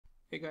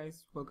Hey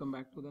guys, welcome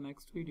back to the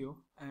next video,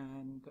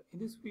 and in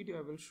this video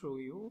I will show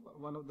you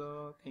one of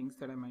the things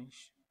that I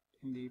mentioned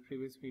in the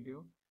previous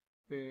video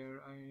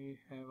where I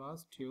have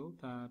asked you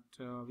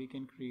that we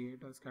can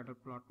create a scatter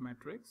plot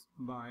matrix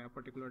by a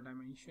particular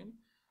dimension.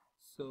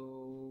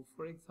 So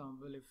for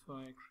example, if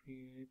I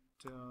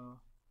create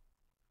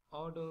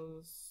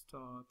orders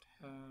dot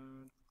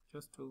head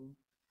just to,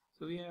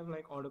 so we have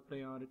like order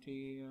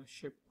priority,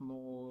 ship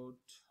mode,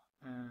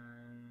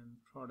 and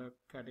product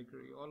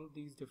category, all of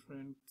these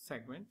different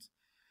segments.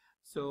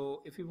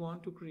 So if we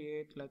want to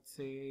create, let's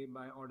say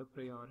by order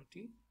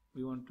priority,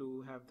 we want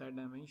to have that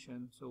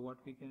dimension. So what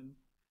we can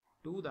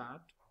do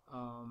that,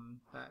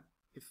 that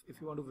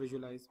if you want to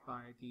visualize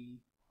by the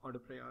order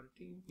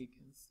priority, we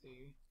can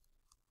say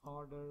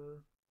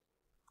order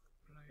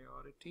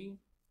priority.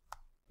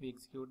 We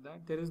execute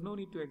that. There is no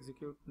need to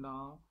execute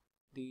now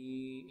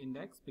the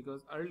index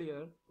because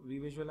earlier we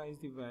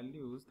visualized the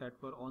values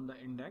that were on the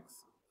index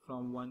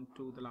from 1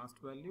 to the last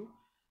value,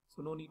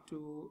 so no need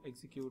to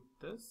execute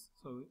this.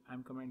 So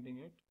I'm commenting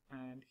it,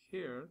 and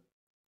here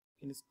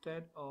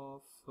instead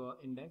of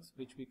index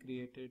which we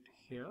created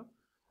here,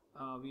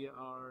 we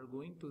are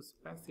going to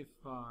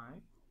specify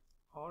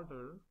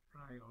order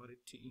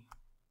priority.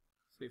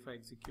 So if I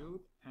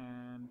execute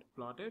and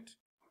plot it,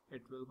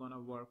 it will gonna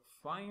work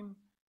fine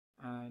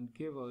and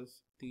give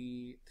us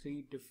the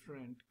 3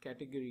 different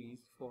categories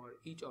for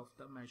each of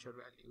the measure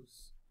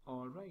values.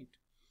 All right,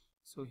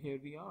 so here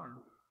we are.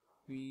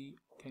 We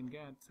can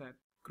get set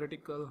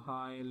critical,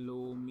 high,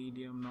 low,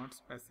 medium, not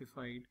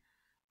specified,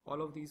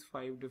 all of these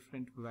 5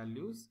 different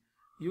values.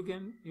 You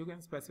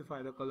can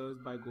specify the colors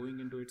by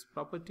going into its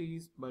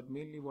properties, but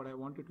mainly what I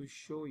wanted to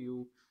show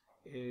you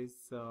is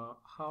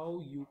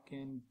how you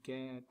can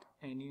get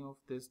any of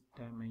this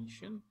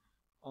dimension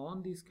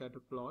on the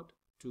scatter plot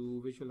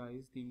to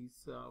visualize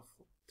these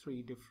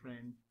 3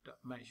 different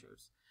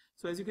measures.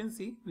 So as you can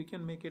see, we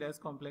can make it as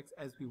complex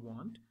as we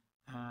want,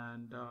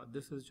 and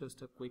this is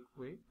just a quick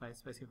way. By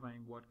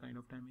specifying what kind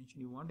of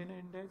dimension you want in an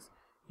index,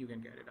 you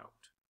can get it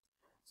out.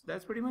 So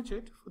that's pretty much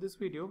it for this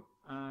video,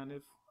 and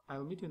if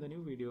I'll meet you in the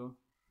new video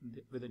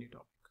with a new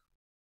topic.